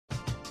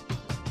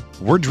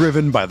We're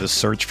driven by the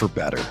search for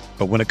better.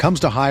 But when it comes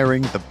to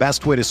hiring, the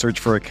best way to search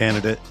for a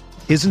candidate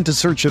isn't to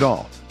search at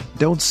all.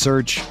 Don't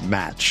search,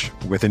 match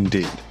with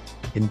Indeed.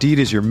 Indeed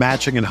is your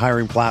matching and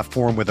hiring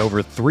platform with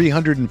over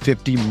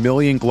 350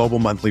 million global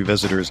monthly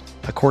visitors,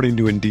 according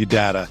to Indeed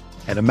data,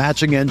 and a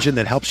matching engine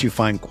that helps you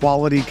find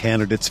quality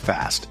candidates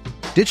fast.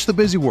 Ditch the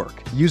busy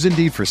work. Use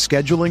Indeed for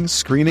scheduling,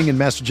 screening, and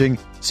messaging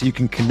so you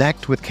can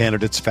connect with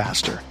candidates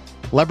faster.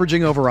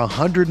 Leveraging over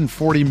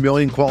 140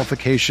 million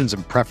qualifications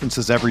and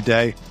preferences every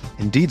day,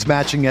 Indeed's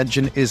matching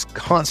engine is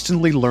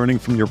constantly learning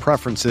from your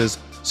preferences,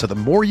 so the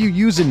more you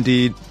use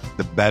Indeed,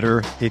 the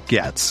better it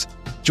gets.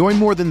 Join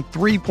more than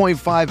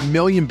 3.5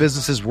 million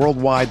businesses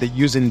worldwide that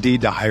use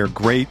Indeed to hire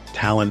great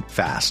talent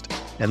fast.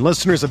 And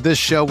listeners of this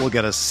show will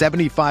get a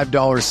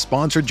 $75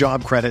 sponsored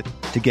job credit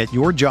to get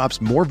your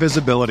jobs more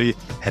visibility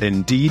at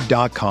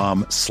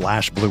Indeed.com/Blue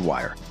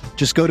Wire.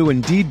 Just go to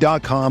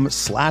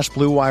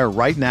Indeed.com/Blue Wire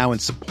right now and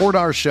support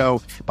our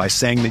show by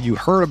saying that you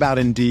heard about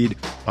Indeed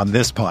on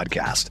this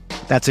podcast.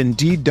 That's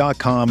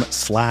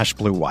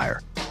Indeed.com/Blue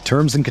Wire.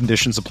 Terms and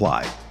conditions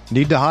apply.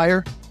 Need to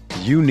hire?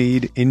 You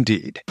need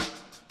Indeed.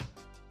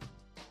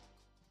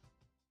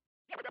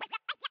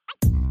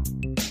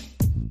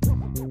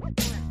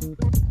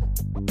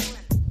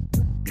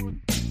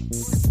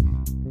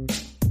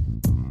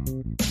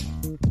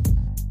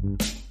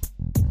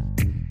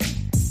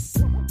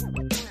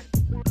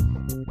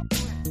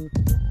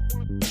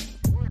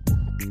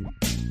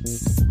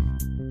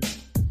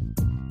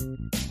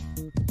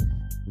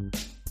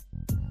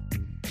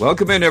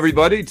 Welcome in,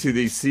 everybody, to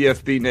the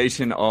CFB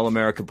Nation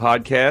All-America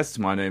podcast.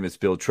 My name is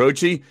Bill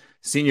Trocchi,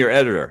 senior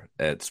editor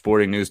at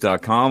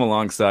sportingnews.com,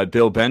 alongside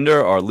Bill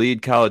Bender, our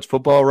lead college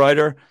football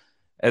writer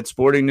at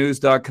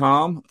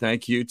sportingnews.com.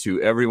 Thank you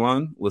to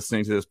everyone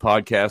listening to this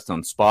podcast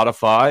on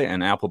Spotify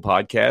and Apple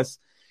Podcasts.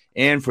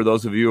 And for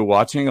those of you who are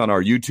watching on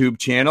our YouTube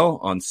channel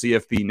on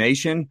CFB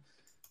Nation,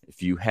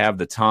 if you have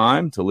the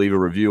time to leave a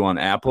review on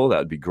Apple, that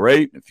would be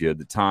great. If you had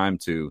the time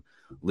to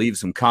leave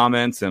some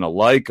comments and a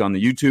like on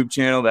the YouTube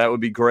channel, that would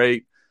be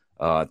great.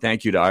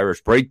 Thank you to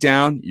Irish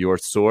Breakdown, your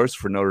source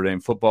for Notre Dame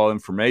football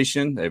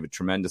information. They have a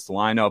tremendous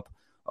lineup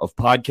of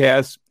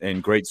podcasts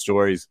and great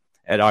stories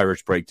at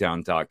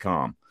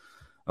irishbreakdown.com.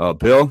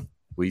 Bill,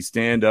 we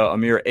stand a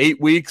mere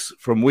 8 weeks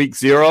from week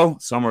 0.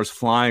 Summer's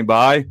flying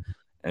by.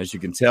 As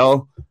you can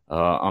tell,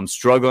 I'm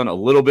struggling a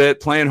little bit,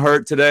 playing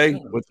hurt today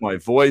with my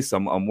voice.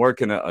 I'm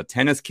working a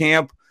tennis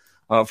camp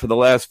for the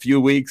last few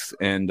weeks,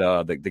 and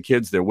the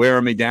kids, they're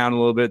wearing me down a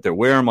little bit. They're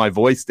wearing my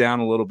voice down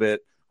a little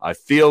bit. I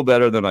feel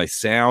better than I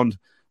sound,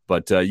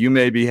 but you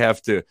may be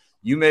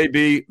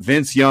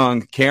Vince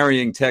Young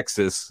carrying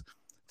Texas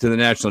to the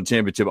national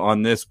championship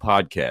on this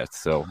podcast.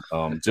 So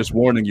just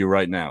warning you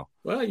right now.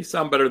 Well, you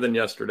sound better than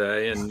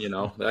yesterday, and,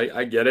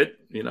 I get it.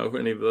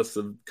 Any of us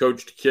have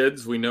coached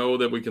kids, we know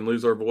that we can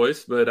lose our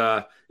voice,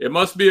 but it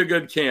must be a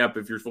good camp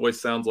if your voice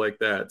sounds like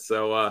that.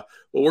 So,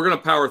 we're going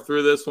to power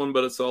through this one,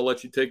 but I'll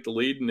let you take the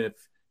lead, and if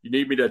you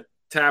need me to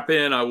tap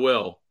in, I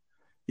will.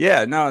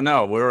 Yeah,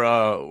 no, we're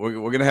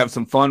going to have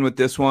some fun with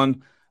this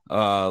one.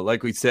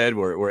 Like we said,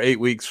 we're 8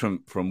 weeks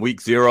from week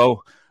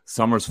 0.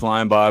 Summer's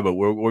flying by, but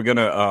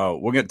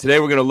today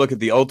we're gonna look at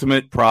the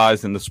ultimate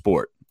prize in the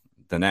sport,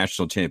 the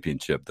national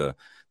championship, the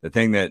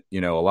thing that, a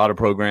lot of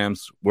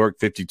programs work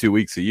 52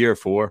 weeks a year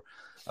for.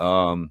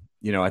 I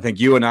think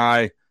you and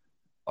I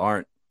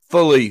aren't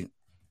fully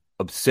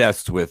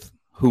obsessed with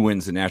who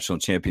wins the national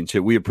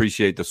championship. We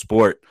appreciate the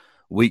sport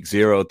week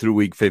 0 through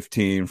week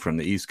 15 from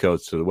the East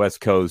Coast to the West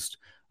Coast.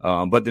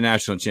 But the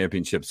national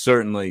championship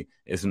certainly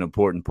is an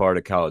important part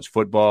of college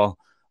football.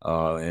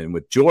 And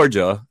with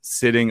Georgia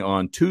sitting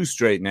on 2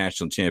 straight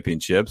national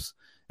championships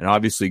and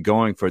obviously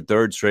going for a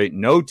 3rd straight,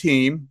 no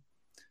team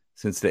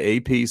since the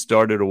AP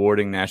started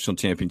awarding national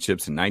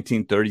championships in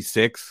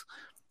 1936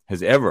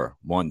 has ever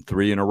won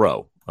 3 in a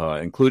row,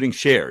 including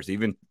shares,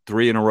 even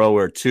 3 in a row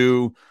where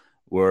 2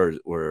 were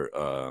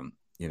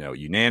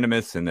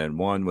unanimous, and then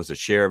 1 was a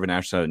share of a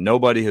national.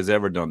 Nobody has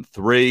ever done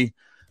 3.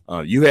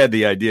 You had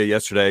the idea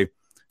yesterday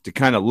to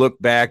kind of look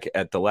back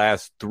at the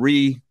last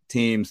 3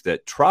 teams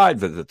that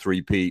tried for the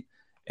three-peat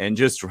and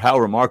just how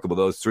remarkable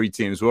those 3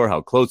 teams were,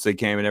 how close they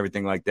came and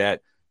everything like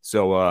that.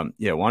 So, why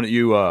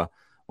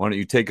don't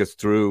you take us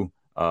through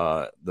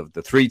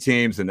the 3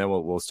 teams, and then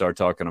we'll start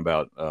talking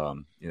about,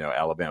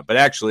 Alabama. But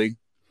actually,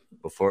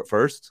 before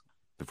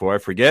I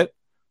forget,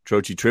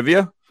 Trocchi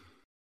Trivia.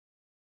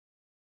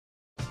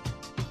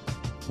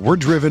 We're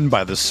driven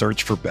by the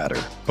search for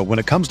better. But when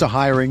it comes to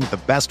hiring,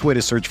 the best way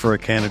to search for a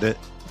candidate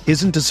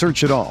isn't to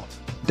search at all.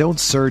 Don't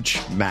search,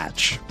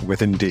 match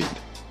with Indeed.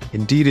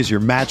 Indeed is your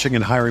matching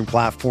and hiring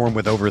platform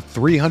with over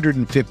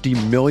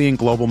 350 million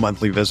global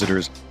monthly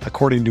visitors,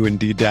 according to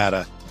Indeed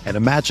data, and a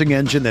matching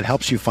engine that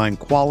helps you find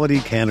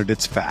quality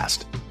candidates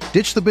fast.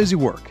 Ditch the busy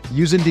work.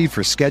 Use Indeed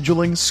for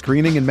scheduling,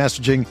 screening, and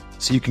messaging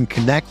so you can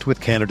connect with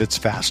candidates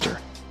faster.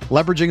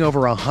 Leveraging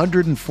over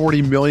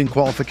 140 million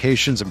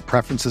qualifications and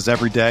preferences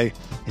every day,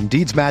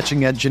 Indeed's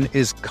matching engine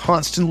is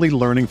constantly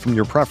learning from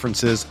your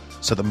preferences,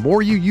 so the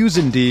more you use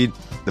Indeed,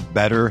 the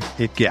better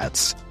it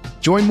gets.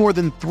 Join more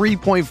than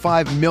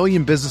 3.5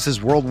 million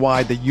businesses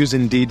worldwide that use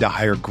Indeed to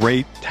hire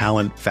great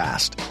talent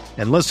fast.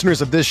 And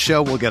listeners of this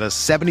show will get a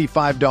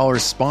 $75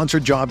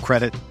 sponsored job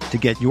credit to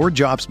get your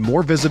jobs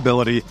more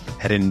visibility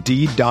at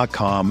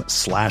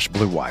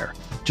Indeed.com/Blue Wire.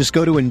 Just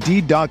go to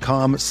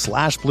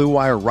Indeed.com/Blue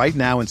Wire right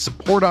now and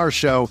support our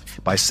show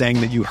by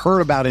saying that you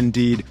heard about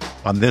Indeed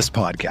on this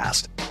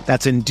podcast.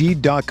 That's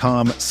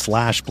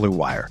Indeed.com/Blue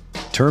Wire.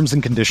 Terms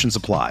and conditions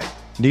apply.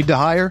 Need to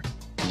hire?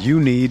 You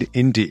need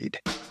Indeed.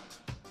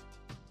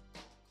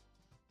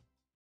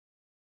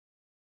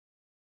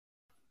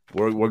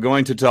 We're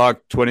going to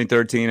talk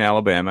 2013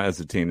 Alabama as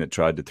a team that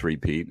tried to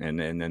three-peat and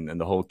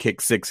the whole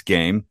kick six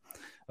game.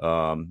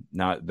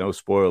 No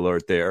spoiler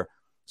alert there.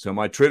 So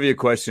my trivia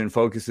question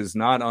focuses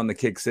not on the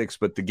kick six,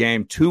 but the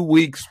game 2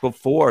 weeks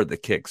before the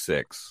kick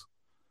six.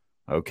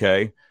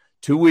 Okay?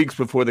 2 weeks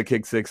before the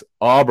kick six,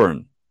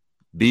 Auburn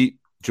beat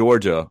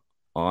Georgia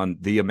on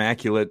the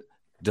immaculate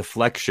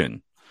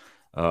deflection.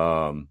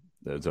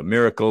 There's a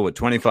miracle with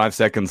 25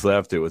 seconds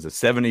left. It was a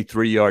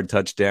 73-yard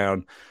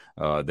touchdown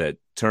that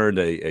turned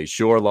a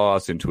sure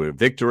loss into a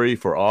victory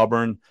for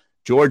Auburn.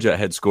 Georgia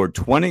had scored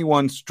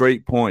 21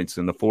 straight points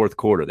in the fourth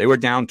quarter. They were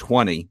down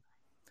 20.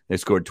 They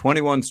scored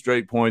 21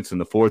 straight points in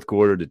the fourth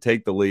quarter to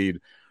take the lead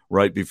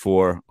right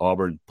before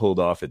Auburn pulled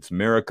off its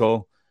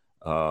miracle.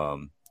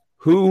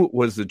 Who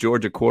was the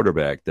Georgia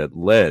quarterback that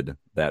led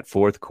that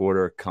fourth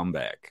quarter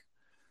comeback?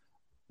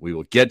 We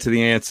will get to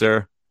the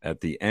answer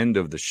at the end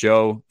of the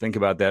show. Think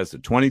about that. It's the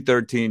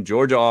 2013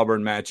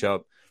 Georgia-Auburn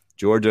matchup.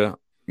 Georgia,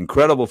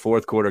 incredible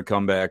fourth quarter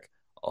comeback,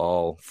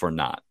 all for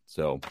naught.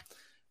 So,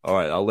 all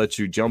right, I'll let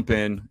you jump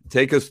in.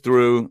 Take us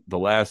through the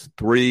last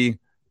three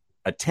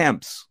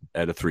attempts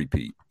at a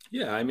three-peat.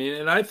 Yeah, I mean,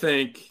 and I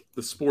think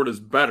the sport is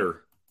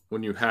better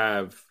when you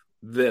have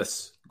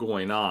this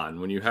going on,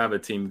 when you have a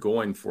team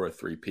going for a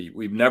three-peat.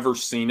 We've never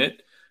seen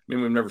it. I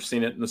mean, we've never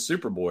seen it in the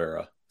Super Bowl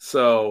era.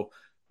 So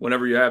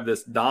whenever you have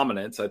this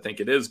dominance, I think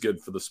it is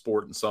good for the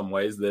sport in some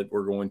ways that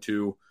we're going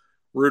to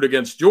root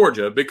against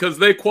Georgia because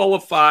they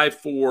qualify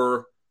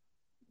for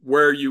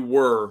where you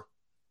were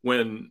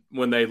when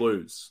they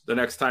lose. The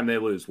next time they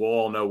lose, we'll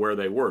all know where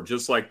they were,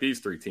 just like these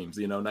three teams.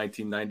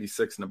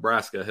 1996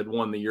 Nebraska had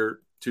won the year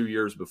 2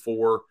 years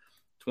before,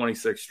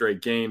 26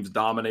 straight games,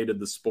 dominated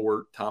the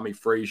sport. Tommy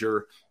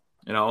Frazier,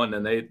 and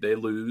then they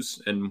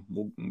lose. And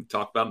we'll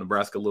talk about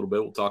Nebraska a little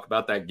bit. We'll talk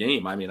about that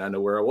game. I mean, I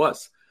know where it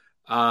was.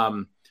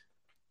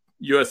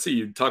 USC,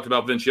 you talked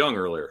about Vince Young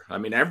earlier. I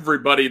mean,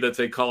 everybody that's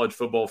a college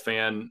football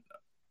fan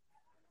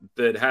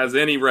that has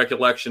any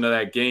recollection of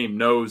that game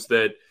knows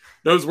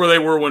where they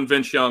were when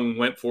Vince Young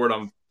went for it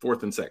on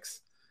 4th and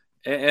 6.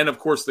 And of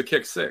course, the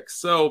kick six.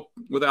 So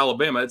with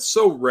Alabama, it's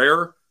so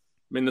rare.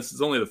 I mean, this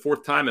is only the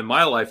fourth time in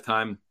my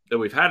lifetime that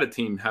we've had a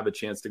team have a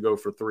chance to go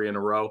for three in a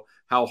row,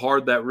 how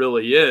hard that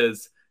really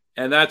is.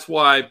 And that's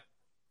why,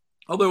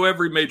 although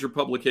every major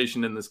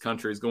publication in this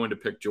country is going to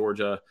pick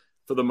Georgia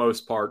for the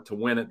most part to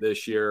win it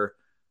this year,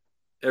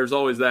 there's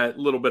always that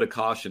little bit of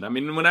caution. I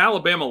mean, when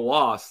Alabama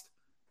lost,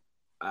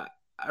 I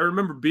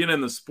remember being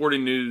in the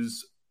sporting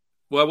news.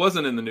 Well, I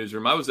wasn't in the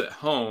newsroom. I was at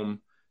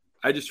home.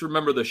 I just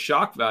remember the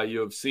shock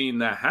value of seeing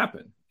that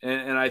happen.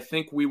 And I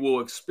think we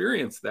will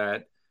experience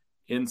that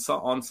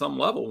on some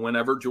level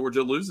whenever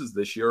Georgia loses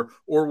this year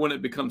or when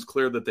it becomes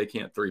clear that they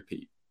can't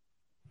three-peat.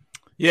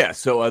 Yeah,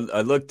 so I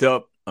looked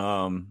up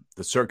the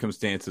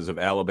circumstances of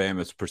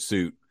Alabama's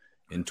pursuit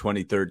in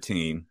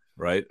 2013,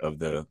 right, of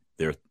their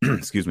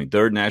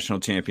third national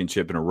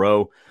championship in a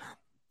row.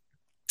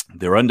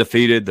 They're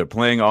undefeated. They're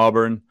playing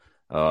Auburn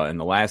in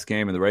the last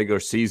game of the regular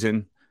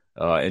season.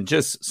 And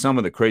just some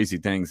of the crazy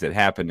things that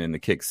happened in the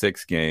kick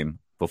six game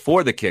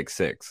before the kick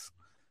six.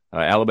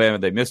 Alabama,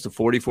 they missed a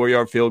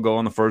 44-yard field goal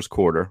in the first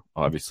quarter,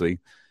 obviously,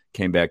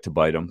 came back to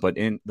bite them. But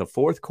in the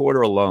fourth quarter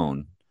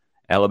alone,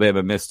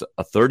 Alabama missed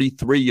a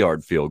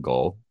 33-yard field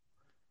goal.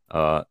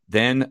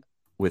 Then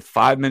with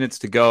 5 minutes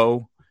to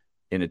go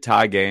in a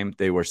tie game,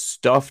 they were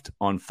stuffed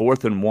on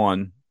 4th and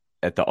 1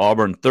 at the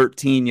Auburn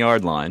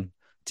 13-yard line.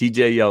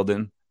 TJ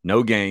Yeldon,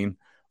 no gain,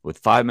 with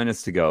 5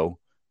 minutes to go.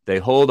 They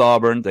hold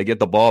Auburn. They get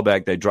the ball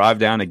back. They drive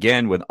down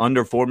again with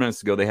under 4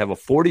 minutes to go. They have a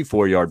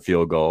 44-yard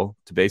field goal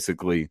to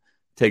basically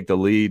take the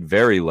lead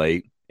very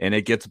late, and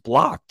it gets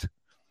blocked.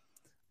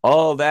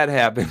 All that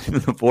happened in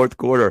the fourth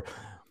quarter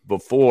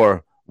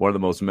before one of the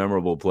most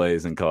memorable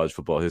plays in college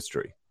football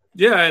history.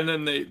 Yeah, and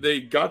then they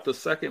got the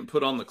second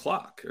put on the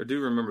clock. I do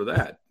remember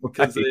that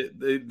because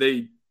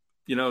they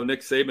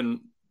Nick Saban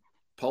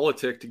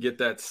politic to get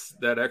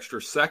that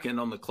extra second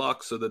on the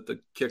clock so that the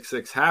kick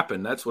six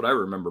happened. That's what I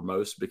remember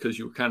most because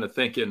you were kind of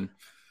thinking,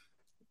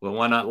 well,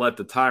 why not let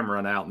the time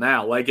run out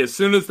now? Like as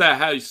soon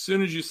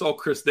as you saw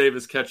Chris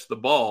Davis catch the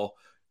ball,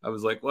 I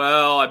was like,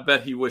 well, I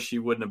bet he wished he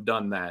wouldn't have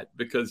done that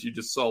because you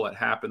just saw it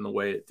happen the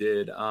way it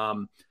did.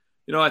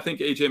 I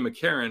think A.J.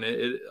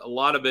 McCarron, a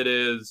lot of it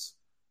is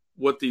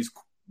what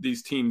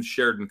these teams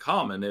shared in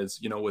common is,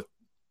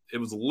 it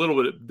was a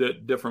little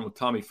bit different with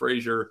Tommy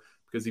Frazier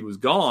because he was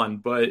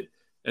gone,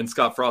 and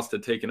Scott Frost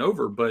had taken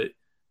over. But,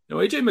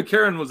 A.J.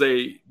 McCarron was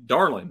a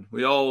darling.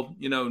 We all,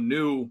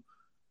 knew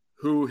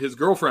who his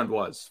girlfriend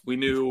was. We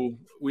knew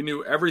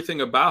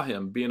everything about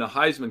him being a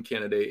Heisman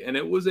candidate, and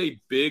it was a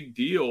big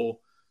deal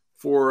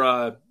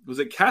for was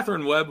it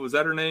Catherine Webb? Was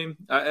that her name?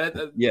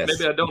 Yes.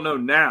 Maybe I don't know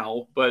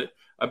now, but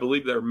I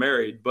believe they're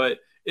married. But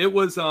it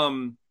was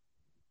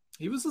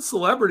he was a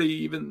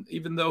celebrity,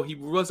 even though he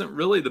wasn't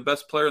really the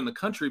best player in the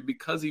country,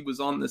 because he was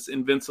on this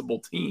invincible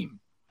team.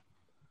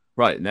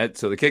 Right, and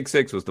so the kick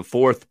six was the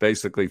fourth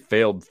basically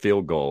failed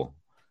field goal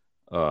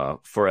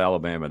for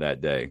Alabama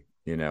that day.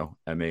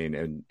 I mean,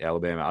 and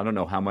Alabama, I don't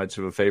know how much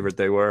of a favorite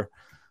they were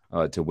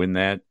to win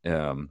that,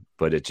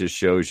 but it just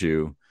shows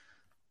you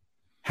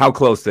how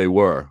close they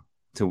were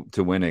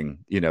to winning.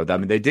 I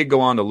mean, they did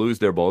go on to lose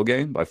their bowl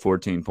game by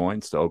 14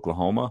 points to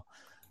Oklahoma,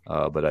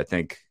 but I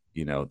think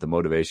the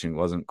motivation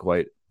wasn't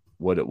quite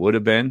what it would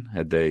have been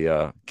had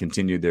they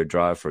continued their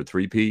drive for a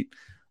three-peat.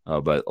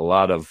 But a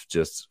lot of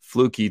just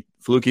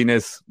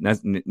flukiness,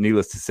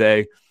 needless to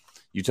say.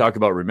 You talk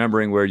about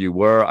remembering where you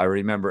were. I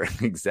remember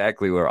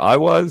exactly where I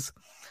was,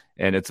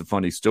 and it's a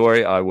funny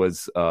story. I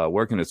was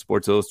working at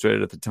Sports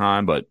Illustrated at the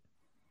time, but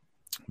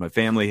my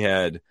family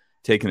had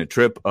taken a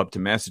trip up to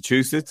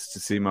Massachusetts to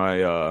see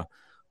my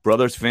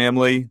brother's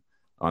family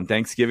on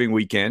Thanksgiving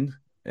weekend,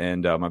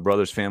 and my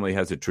brother's family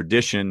has a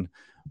tradition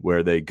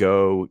where they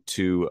go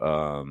to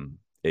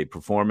a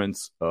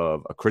performance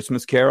of A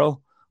Christmas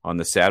Carol on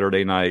the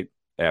Saturday night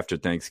after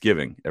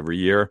Thanksgiving. Every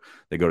year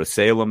they go to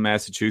Salem,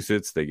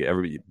 Massachusetts.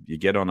 You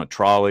get on a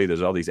trolley.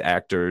 There's all these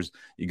actors.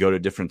 You go to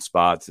different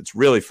spots. It's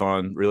really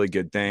fun, really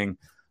good thing.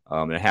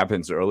 It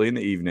happens early in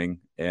the evening,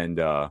 and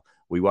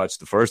we watched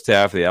the first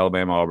half of the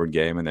Alabama-Auburn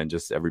game, and then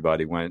just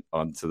everybody went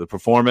on to the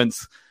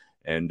performance.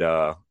 And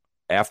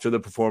after the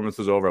performance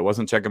was over, I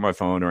wasn't checking my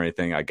phone or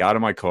anything. I got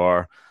in my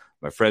car.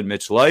 My friend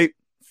Mitch Light,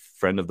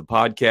 friend of the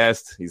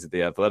podcast, he's at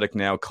The Athletic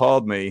now,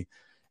 called me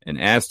and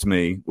asked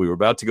me, we were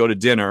about to go to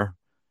dinner,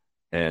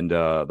 and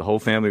the whole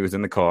family was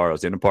in the car. I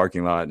was in the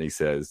parking lot, and he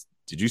says,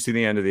 "Did you see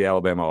the end of the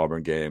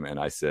Alabama-Auburn game?" And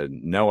I said,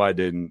 "No, I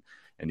didn't."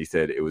 And he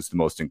said, "It was the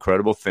most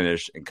incredible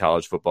finish in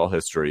college football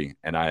history,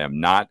 and I am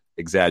not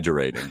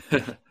exaggerating."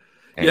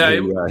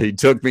 And he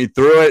took me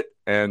through it,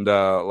 and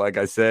like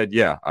I said,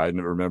 I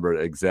remember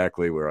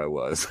exactly where I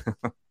was.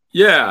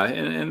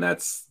 And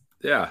that's,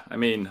 I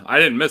mean, I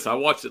didn't miss it. I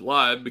watched it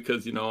live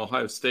because,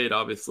 Ohio State,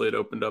 obviously, it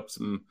opened up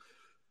some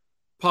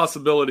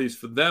possibilities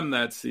for them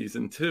that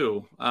season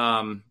too,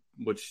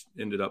 which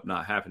ended up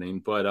not happening.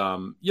 But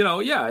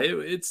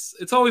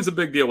it's always a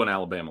big deal when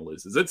Alabama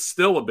loses. It's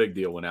still a big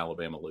deal when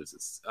Alabama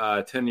loses.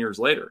 10 years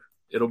later,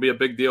 it'll be a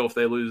big deal if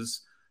they lose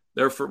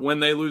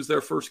when they lose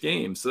their first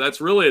game. So that's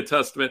really a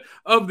testament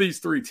of these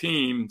three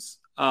teams.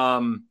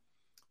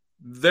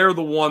 They're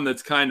the one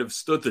that's kind of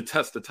stood the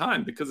test of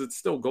time because it's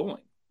still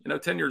going.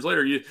 10 years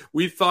later,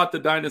 we thought the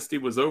dynasty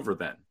was over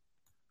then.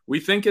 We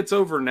think it's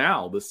over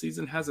now. The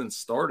season hasn't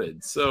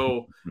started.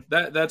 So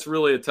that's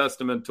really a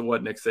testament to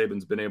what Nick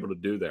Saban's been able to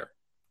do there.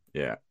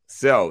 Yeah.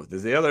 So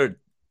there's the other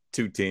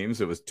two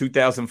teams. It was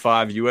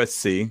 2005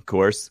 USC, of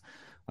course.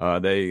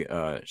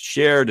 They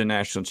shared a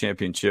national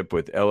championship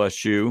with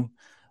LSU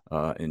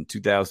in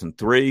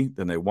 2003.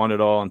 Then they won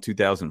it all in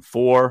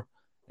 2004.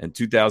 In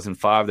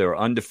 2005, they were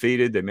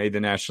undefeated. They made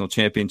the national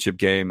championship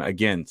game.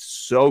 Again,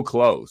 so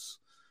close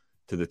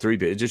to the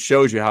three-peat. It just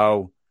shows you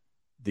how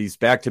these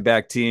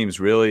back-to-back teams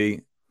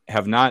really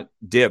have not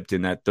dipped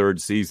in that third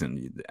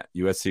season.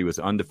 USC was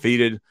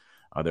undefeated.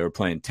 They were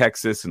playing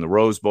Texas in the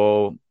Rose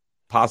Bowl,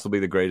 possibly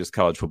the greatest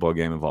college football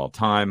game of all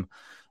time.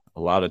 A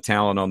lot of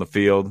talent on the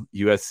field.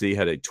 USC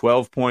had a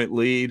 12-point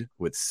lead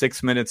with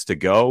 6 minutes to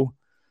go.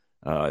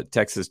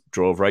 Texas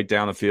drove right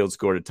down the field,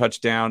 scored a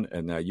touchdown,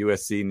 and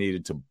USC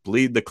needed to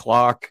bleed the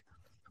clock.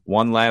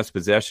 One last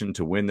possession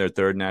to win their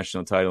third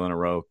national title in a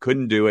row.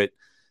 Couldn't do it.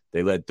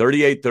 They led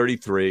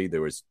 38-33.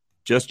 There was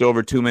just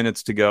over 2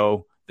 minutes to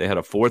go. They had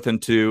a 4th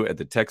and 2 at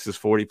the Texas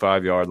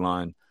 45-yard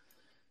line.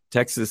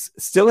 Texas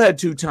still had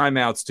 2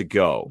 timeouts to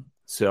go.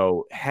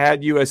 So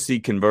had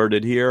USC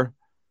converted here,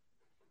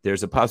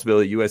 there's a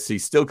possibility USC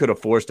still could have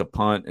forced a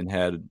punt and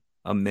had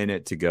a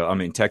minute to go. I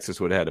mean, Texas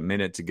would have had a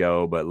minute to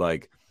go, but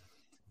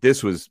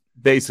this was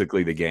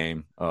basically the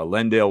game.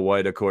 Lendale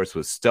White, of course,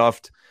 was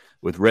stuffed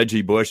with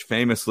Reggie Bush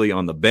famously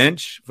on the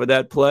bench for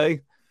that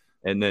play.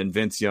 And then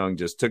Vince Young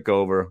just took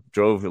over,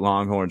 drove the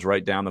Longhorns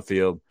right down the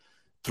field,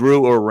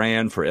 threw or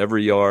ran for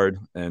every yard,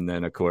 and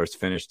then, of course,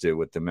 finished it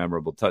with the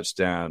memorable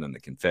touchdown and the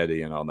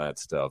confetti and all that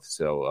stuff.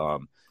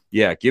 So,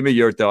 give me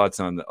your thoughts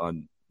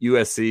on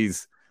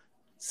USC's.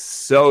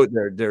 So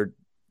they're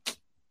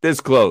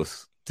this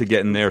close to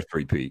getting their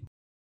three-peat.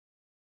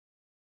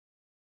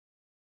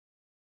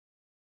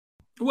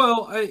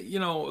 Well,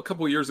 a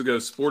couple of years ago,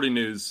 Sporting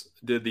News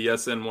did the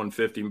SN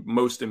 150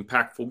 most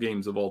impactful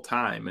games of all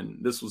time,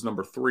 and this was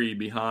number 3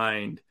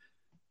 behind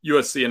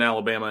USC and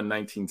Alabama in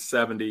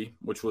 1970,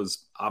 which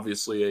was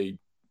obviously a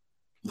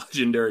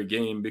legendary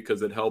game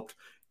because it helped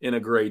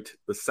integrate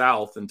the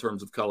South in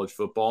terms of college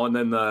football, and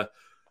then the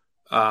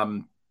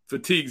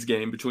fatigues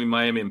game between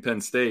Miami and Penn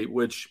State,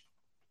 which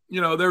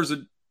there's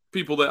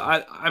people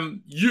that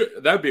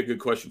that'd be a good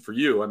question for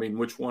you. I mean,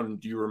 which one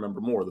do you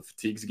remember more, the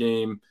fatigues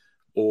game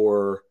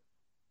or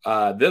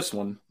this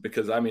one,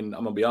 because I'm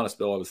going to be honest,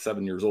 Bill, I was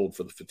 7 years old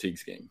for the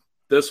Fatigues game.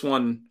 This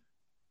one,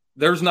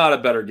 there's not a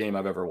better game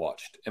I've ever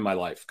watched in my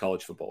life,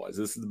 college football wise.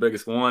 This is the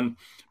biggest one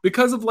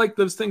because of like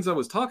those things I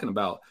was talking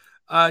about.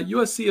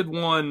 USC had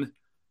won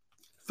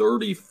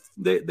 30.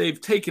 They've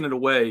taken it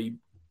away,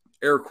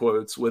 air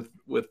quotes, with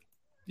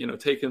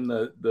taking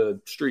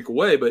the streak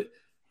away, but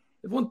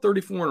they've won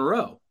 34 in a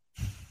row.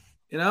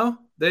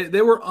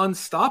 They were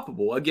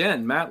unstoppable.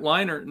 Again, Matt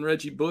Leinart and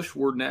Reggie Bush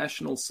were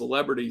national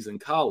celebrities in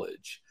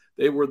college.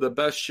 They were the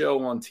best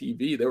show on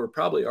TV. They were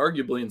probably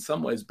arguably in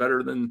some ways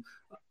better than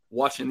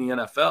watching the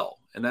NFL.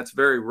 And that's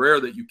very rare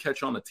that you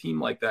catch on a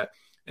team like that.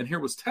 And here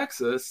was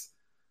Texas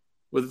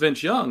with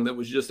Vince Young that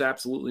was just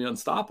absolutely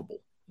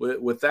unstoppable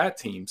with that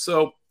team.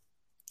 So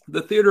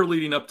the theater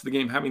leading up to the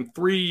game, having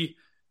three,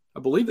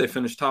 I believe they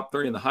finished top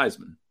 3 in the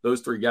Heisman,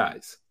 those 3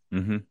 guys.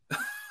 Mm-hmm.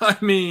 I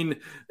mean,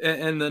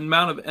 and the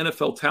amount of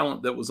NFL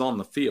talent that was on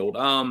the field.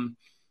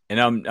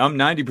 And I'm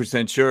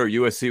 90% sure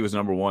USC was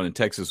number 1 and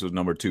Texas was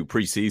number 2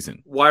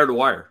 preseason. Wire to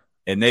wire.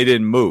 And they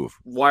didn't move.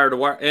 Wire to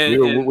wire.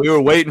 And we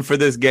were waiting for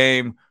this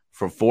game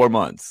for 4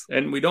 months.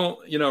 And we don't,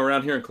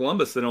 around here in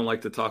Columbus, they don't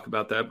like to talk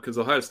about that because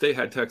Ohio State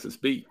had Texas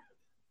beat.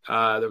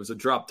 There was a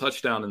drop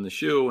touchdown in the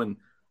shoe, and,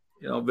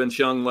 Vince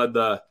Young led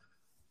the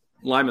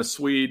Lima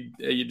Swede.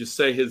 You just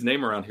say his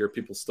name around here,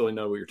 people still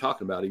know what you're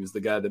talking about. He was the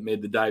guy that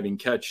made the diving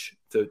catch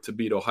to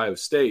beat Ohio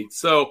State.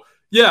 So,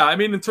 yeah, I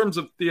mean, in terms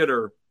of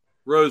theater,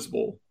 Rose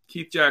Bowl,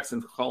 Keith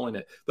Jackson calling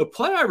it. The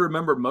play I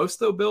remember most,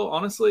 though, Bill,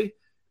 honestly,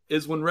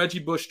 is when Reggie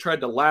Bush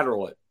tried to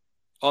lateral it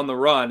on the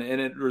run,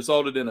 and it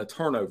resulted in a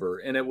turnover.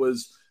 And it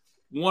was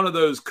one of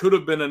those could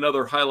have been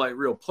another highlight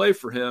reel play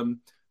for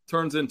him,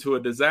 turns into a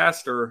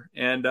disaster.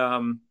 And,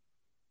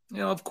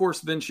 of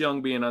course, Vince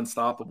Young being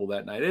unstoppable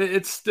that night.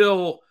 It's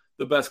still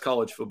the best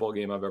college football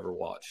game I've ever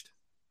watched.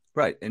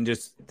 Right. And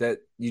it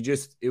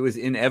was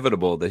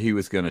inevitable that he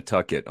was going to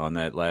tuck it on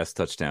that last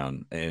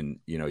touchdown. And,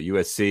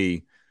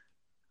 USC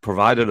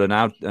provided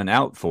an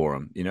out for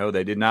him.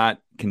 They did not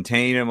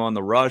contain him on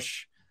the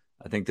rush.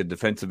 I think the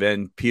defensive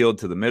end peeled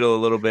to the middle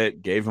a little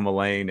bit, gave him a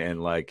lane,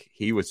 and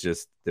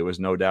there was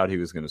no doubt he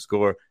was going to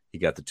score. He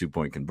got the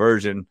 2-point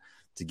conversion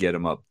to get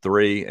him up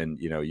 3. And,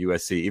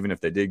 USC, even if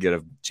they did get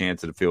a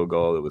chance at a field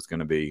goal, it was going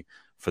to be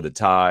for the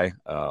tie.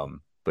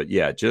 But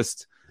yeah,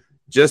 just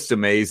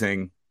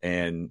amazing.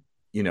 And,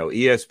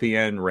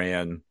 ESPN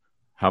ran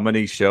how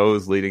many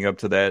shows leading up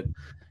to that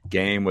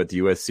game with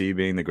USC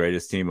being the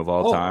greatest team of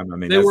all time? I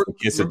mean, that's the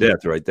kiss of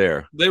death right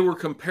there. They were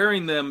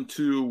comparing them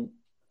to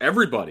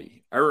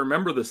everybody. I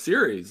remember the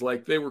series.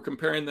 Like, they were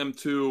comparing them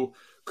to,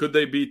 could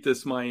they beat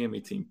this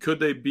Miami team? Could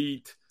they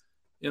beat,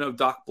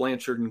 Doc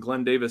Blanchard and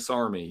Glenn Davis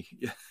Army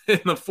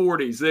in the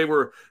 40s? They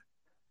were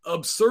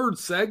absurd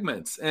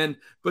segments.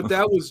 But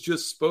that was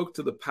just spoke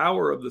to the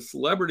power of the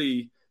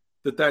celebrity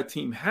that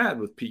team had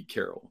with Pete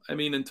Carroll. I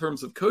mean, in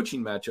terms of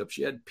coaching matchups,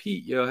 you had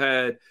Pete, you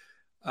had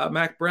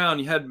Mac Brown,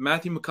 you had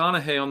Matthew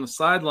McConaughey on the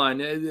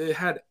sideline. It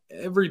had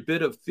every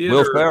bit of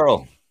theater.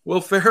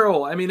 Will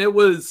Ferrell. I mean,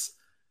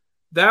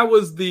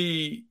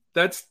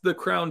 that's the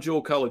crown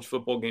jewel college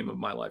football game of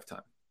my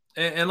lifetime.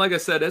 And like I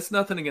said, it's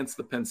nothing against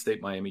the Penn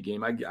State Miami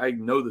game. I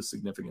know the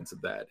significance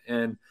of that.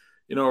 And,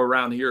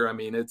 around here, I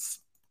mean,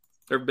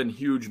 there have been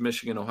huge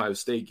Michigan Ohio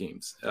State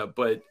games,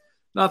 but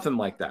nothing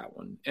like that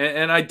one.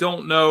 And I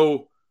don't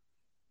know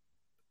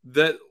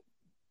the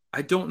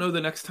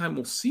next time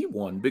we'll see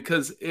one,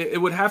 because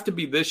it would have to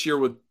be this year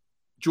with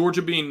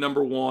Georgia being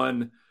number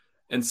 1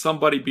 and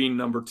somebody being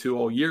number 2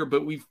 all year.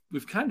 But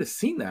we've kind of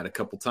seen that a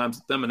couple times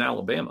with them in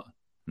Alabama.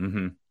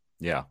 Mm-hmm.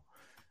 Yeah.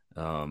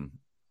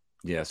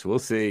 So we'll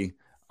see.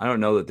 I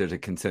don't know that there's a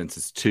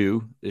consensus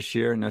 2 this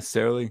year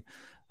necessarily.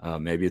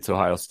 Maybe it's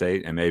Ohio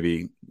State, and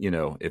maybe,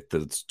 if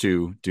the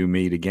 2 do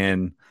meet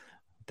again,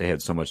 they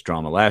had so much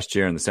drama last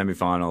year in the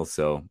semifinals.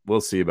 So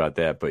we'll see about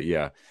that. But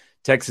yeah,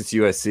 Texas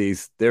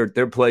USC's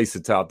their place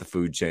atop the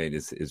food chain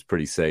is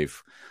pretty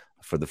safe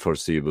for the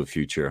foreseeable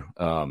future.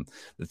 The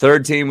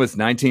third team was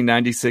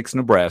 1996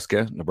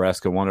 Nebraska.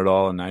 Nebraska won it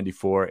all in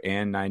 94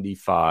 and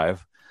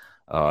 95.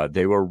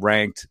 They were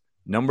ranked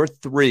number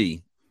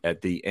 3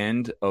 at the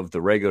end of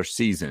the regular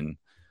season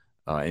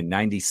in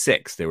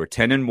 96. They were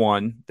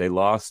 10-1. They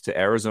lost to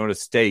Arizona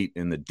State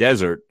in the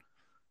desert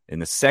in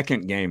the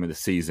second game of the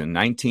season,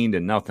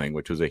 19-0,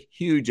 which was a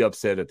huge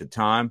upset at the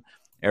time.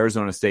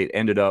 Arizona State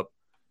ended up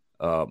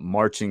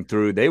marching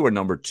through. They were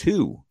number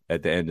 2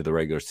 at the end of the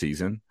regular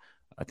season.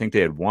 I think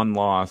they had 1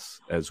 loss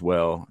as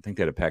well. I think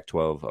they had a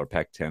Pac-12 or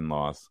Pac-10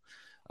 loss.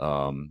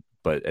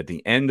 But at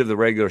the end of the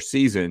regular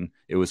season,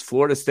 it was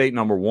Florida State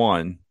number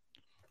 1,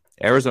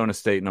 Arizona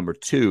State number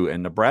 2,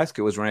 and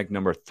Nebraska was ranked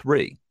number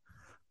 3.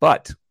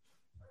 But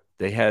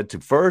they had to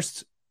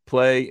first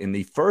play in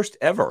the first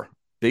ever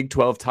Big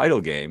 12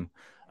 title game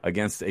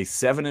against a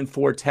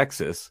 7-4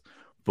 Texas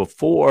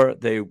before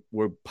they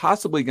were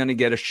possibly going to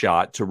get a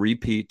shot to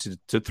repeat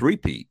to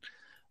three-peat,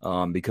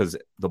 because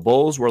the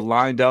Bulls were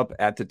lined up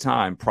at the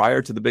time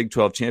prior to the Big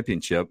 12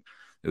 championship.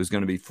 It was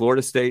going to be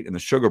Florida State in the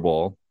Sugar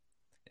Bowl,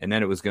 and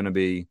then it was going to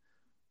be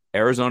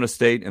Arizona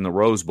State in the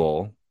Rose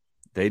Bowl,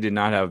 they did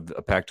not have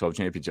a Pac-12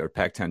 championship or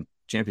Pac-10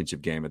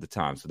 championship game at the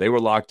time. So they were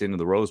locked into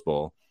the Rose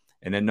Bowl.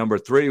 And then number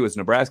 3 was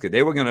Nebraska.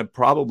 They were going to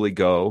probably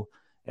go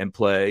and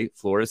play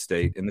Florida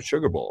State in the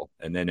Sugar Bowl.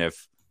 And then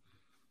if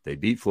they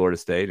beat Florida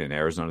State and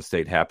Arizona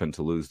State happened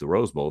to lose the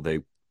Rose Bowl,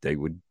 they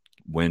would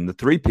win the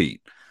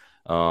three-peat.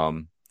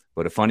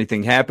 But a funny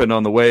thing happened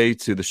on the way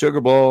to the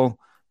Sugar Bowl.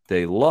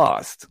 They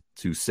lost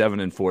to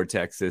 7-4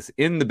 Texas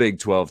in the Big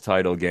 12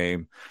 title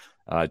game.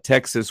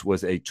 Texas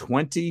was a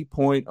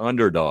 20-point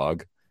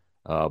underdog,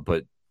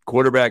 but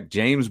quarterback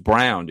James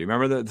Brown, do you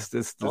remember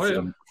this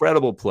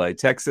incredible play?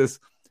 Texas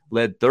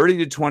led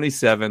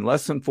 30-27,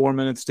 less than 4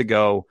 minutes to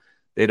go.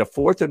 They had a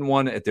 4th and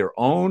 1 at their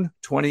own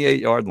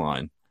 28-yard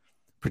line,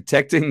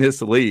 protecting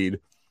this lead.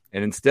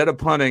 And instead of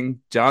punting,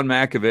 John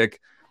Malkovich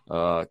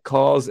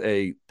calls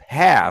a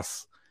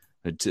pass.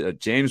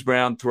 James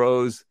Brown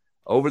throws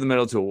over the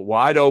middle to a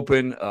wide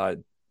open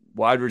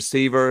wide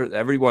receiver.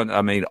 Everyone,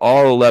 I mean,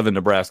 all 11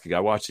 Nebraska guys,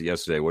 I watched it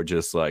yesterday, were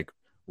just like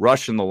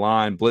rushing the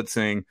line,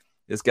 blitzing.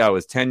 This guy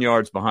was 10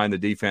 yards behind the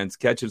defense,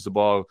 catches the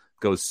ball,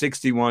 goes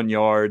 61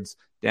 yards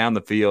down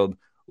the field,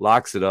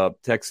 locks it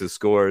up. Texas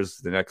scores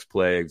the next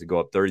play to go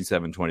up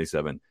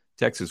 37-27.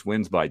 Texas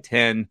wins by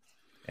 10,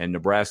 and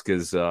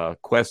Nebraska's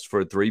quest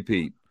for a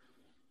three-peat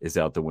is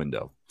out the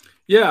window.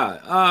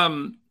 Yeah,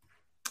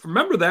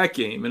 remember that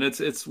game, and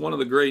it's one of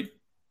the great.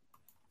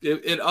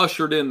 It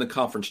ushered in the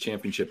conference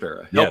championship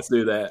era. Helped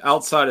do that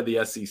outside of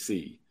the SEC,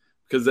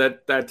 because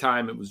at that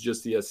time it was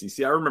just the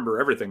SEC. I remember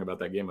everything about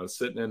that game. I was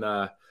sitting in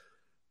my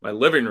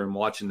living room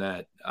watching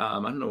that.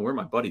 I don't know where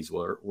my buddies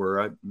were.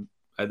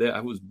 I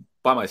was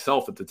by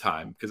myself at the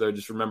time, because I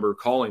just remember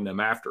calling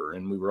them after,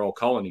 and we were all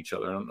calling each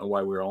other. I don't know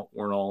why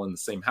weren't all in the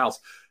same house.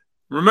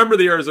 Remember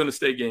the Arizona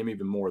State game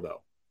even more,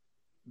 though,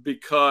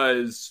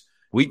 because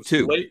week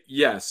 2.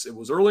 Yes, it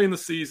was early in the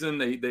season.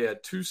 They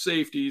had 2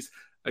 safeties.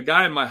 A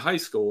guy in my high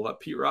school,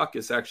 Pete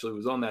Rockus, actually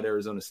was on that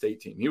Arizona State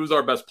team. He was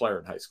our best player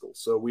in high school.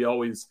 So we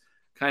always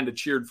kind of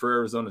cheered for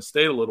Arizona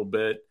State a little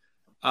bit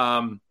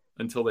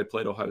until they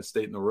played Ohio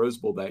State in the Rose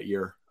Bowl that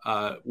year,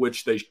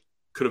 which they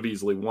could have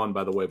easily won,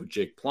 by the way, with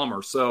Jake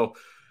Plummer. So,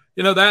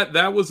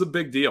 that was a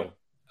big deal.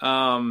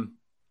 And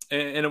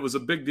it was a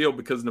big deal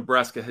because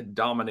Nebraska had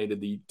dominated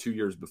the 2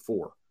 years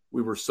before.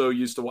 We were so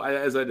used to,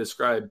 as I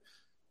described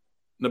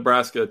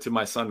Nebraska to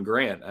my son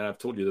Grant, and I've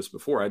told you this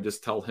before, I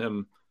just tell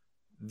him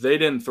they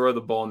didn't throw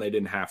the ball and they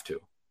didn't have to,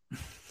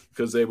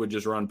 because they would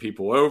just run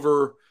people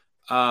over,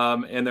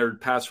 and their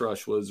pass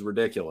rush was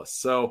ridiculous.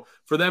 So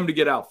for them to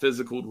get out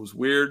physical was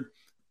weird.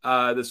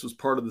 This was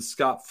part of the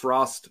Scott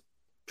Frost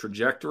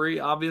trajectory,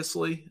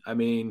 obviously. I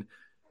mean,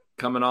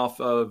 coming off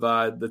of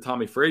the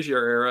Tommy Frazier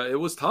era, it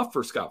was tough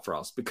for Scott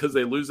Frost because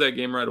they lose that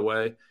game right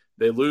away.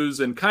 They lose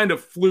in kind of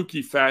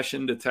fluky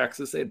fashion to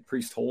Texas. They had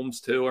Priest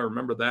Holmes too. I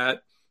remember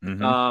that.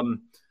 Mm-hmm.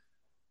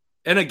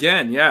 And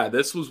again,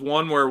 this was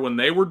one where when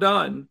they were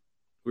done,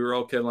 we were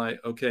okay,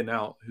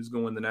 now who's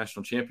going to win the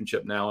national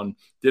championship now? And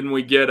didn't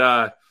we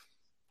got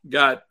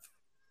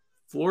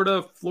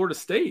Florida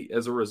State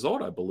as a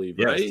result, I believe,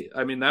 right?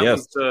 I mean, that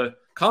was the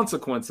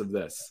consequence of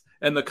this,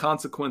 and the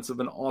consequence of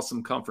an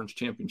awesome conference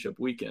championship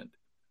weekend.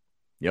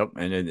 Yep,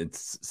 and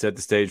it's set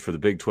the stage for the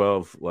Big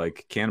 12,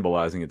 like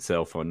cannibalizing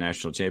itself on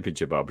national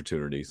championship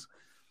opportunities,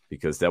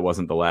 because that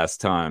wasn't the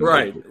last time.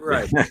 Right.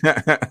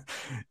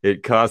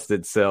 It cost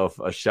itself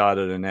a shot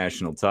at a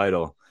national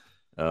title.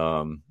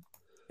 And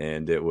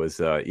it was,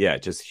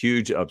 just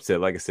huge upset.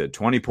 Like I said,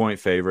 20-point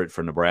favorite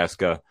for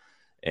Nebraska.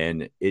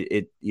 And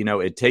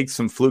it takes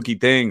some fluky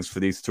things for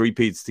these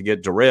three-peats to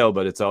get derailed,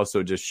 but it's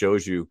also just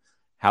shows you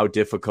how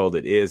difficult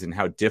it is and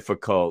how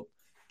difficult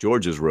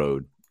Georgia's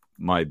road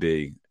might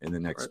be in the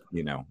next,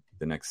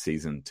 the next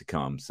season to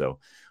come. So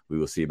we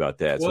will see about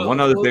that. So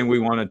one other thing we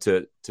wanted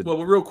to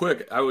Well, real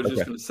quick, I was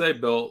just going to say,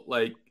 Bill,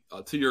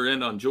 to your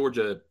end on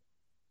Georgia,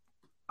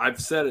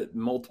 I've said it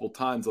multiple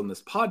times on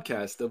this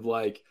podcast of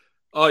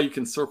you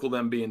can circle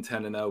them being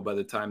 10-0 by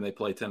the time they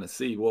play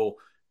Tennessee. Well,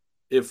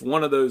 if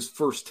one of those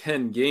first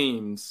 10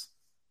 games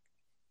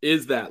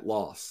is that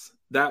loss,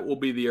 that will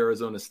be the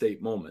Arizona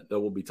State moment that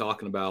we'll be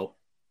talking about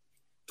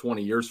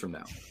 20 years from now.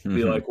 Mm-hmm.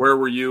 Be like, where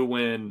were you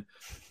when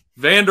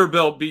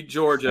Vanderbilt beat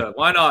Georgia?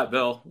 Why not,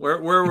 Bill? Where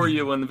were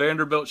you when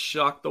Vanderbilt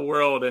shocked the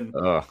world? And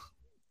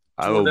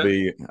I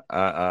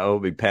will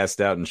be passed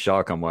out in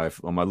shock on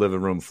my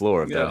living room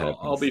floor if that happens.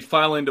 I'll be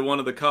filing to one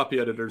of the copy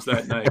editors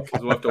that night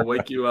because we'll have to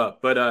wake you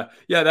up. But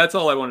that's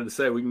all I wanted to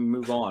say. We can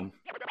move on.